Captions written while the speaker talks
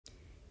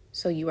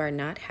So you are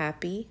not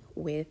happy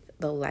with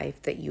the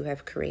life that you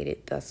have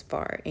created thus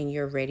far, and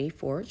you're ready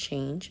for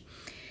change.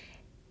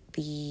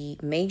 The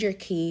major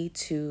key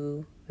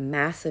to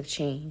massive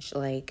change,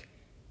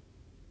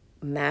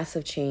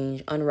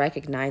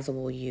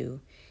 unrecognizable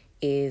you,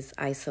 is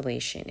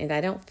isolation. And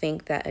I don't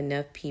think that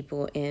enough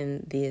people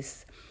in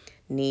this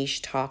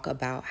niche talk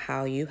about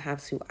how you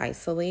have to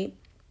isolate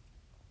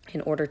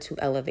in order to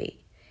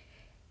elevate.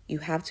 You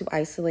have to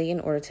isolate in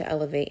order to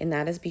elevate, and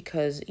that is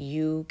because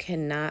you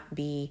cannot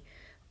be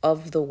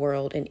of the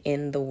world and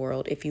in the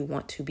world if you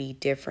want to be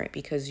different,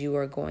 because you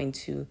are going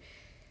to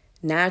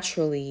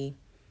naturally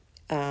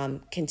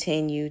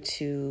continue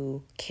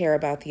to care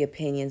about the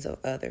opinions of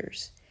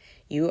others.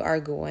 You are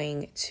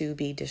going to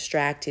be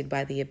distracted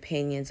by the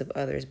opinions of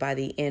others, by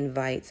the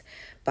invites,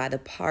 by the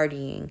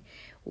partying.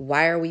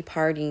 Why are we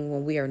partying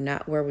when we are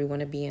not where we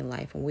want to be in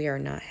life, when we are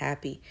not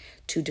happy?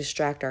 To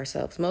distract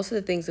ourselves. Most of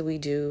the things that we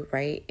do,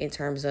 right, in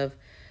terms of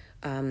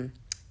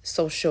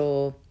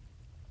social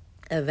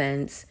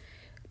events,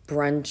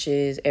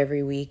 brunches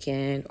every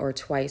weekend or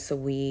twice a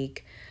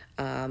week,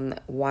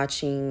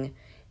 watching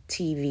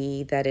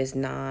TV that is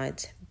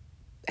not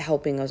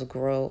helping us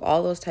grow,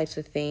 all those types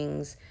of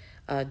things,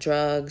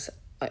 drugs,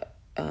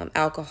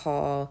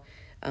 alcohol,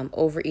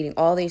 overeating,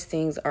 all these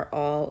things are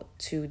all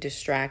to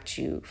distract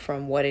you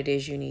from what it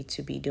is you need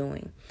to be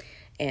doing.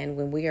 And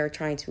when we are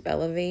trying to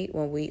elevate,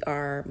 when we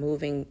are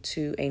moving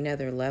to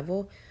another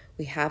level,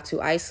 we have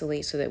to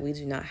isolate so that we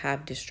do not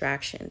have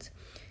distractions.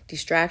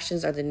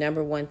 Distractions are the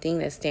number one thing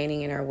that's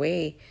standing in our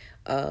way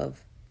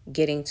of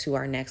getting to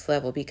our next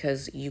level,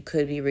 because you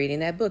could be reading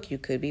that book, you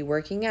could be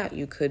working out,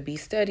 you could be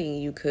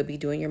studying, you could be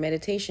doing your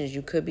meditations,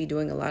 you could be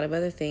doing a lot of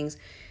other things,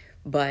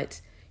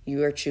 but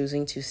you are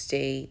choosing to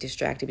stay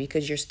distracted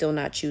because you're still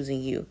not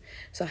choosing you.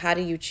 So how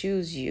do you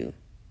choose you?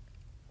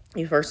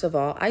 You first of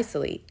all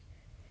isolate,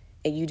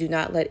 and you do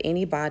not let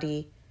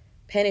anybody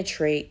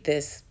penetrate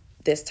this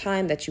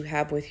time that you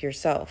have with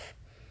yourself.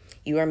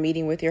 You are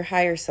meeting with your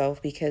higher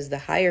self because the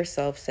higher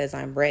self says,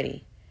 I'm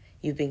ready.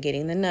 You've been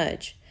getting the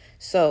nudge.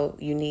 So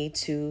you need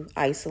to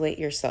isolate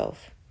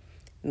yourself.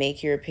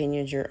 Make your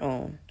opinions your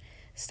own.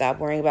 Stop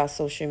worrying about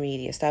social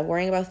media. Stop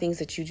worrying about things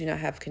that you do not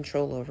have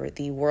control over.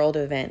 The world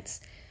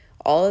events.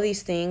 All of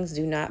these things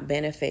do not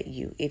benefit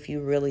you if you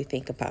really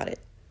think about it.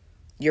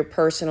 Your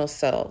personal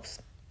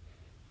selves.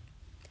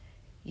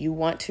 You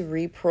want to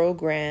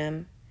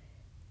reprogram.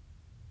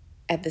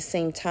 At the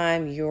same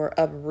time, you're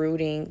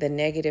uprooting the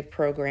negative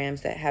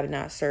programs that have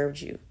not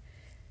served you.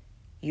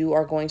 You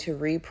are going to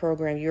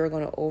reprogram. You're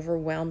going to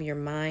overwhelm your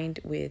mind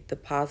with the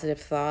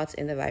positive thoughts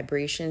and the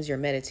vibrations, your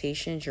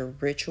meditations, your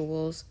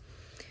rituals,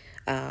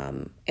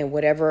 and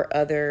whatever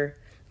other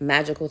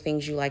magical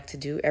things you like to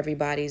do.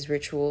 Everybody's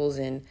rituals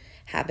and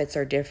habits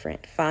are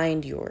different.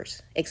 Find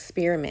yours.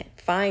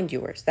 Experiment. Find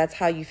yours. That's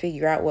how you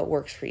figure out what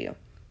works for you.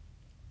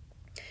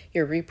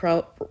 You're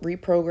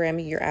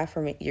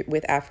reprogramming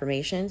with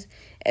affirmations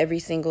every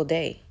single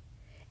day.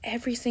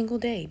 Every single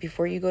day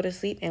before you go to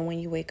sleep and when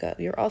you wake up.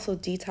 You're also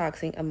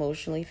detoxing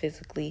emotionally,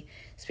 physically,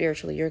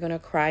 spiritually. You're going to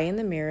cry in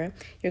the mirror.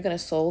 You're going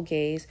to soul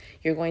gaze.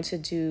 You're going to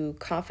do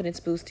confidence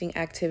boosting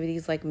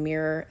activities like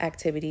mirror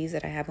activities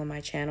that I have on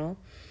my channel.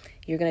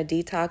 You're going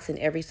to detox in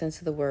every sense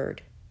of the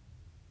word.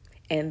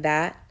 And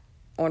that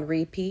on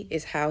repeat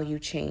is how you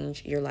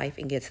change your life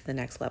and get to the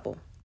next level.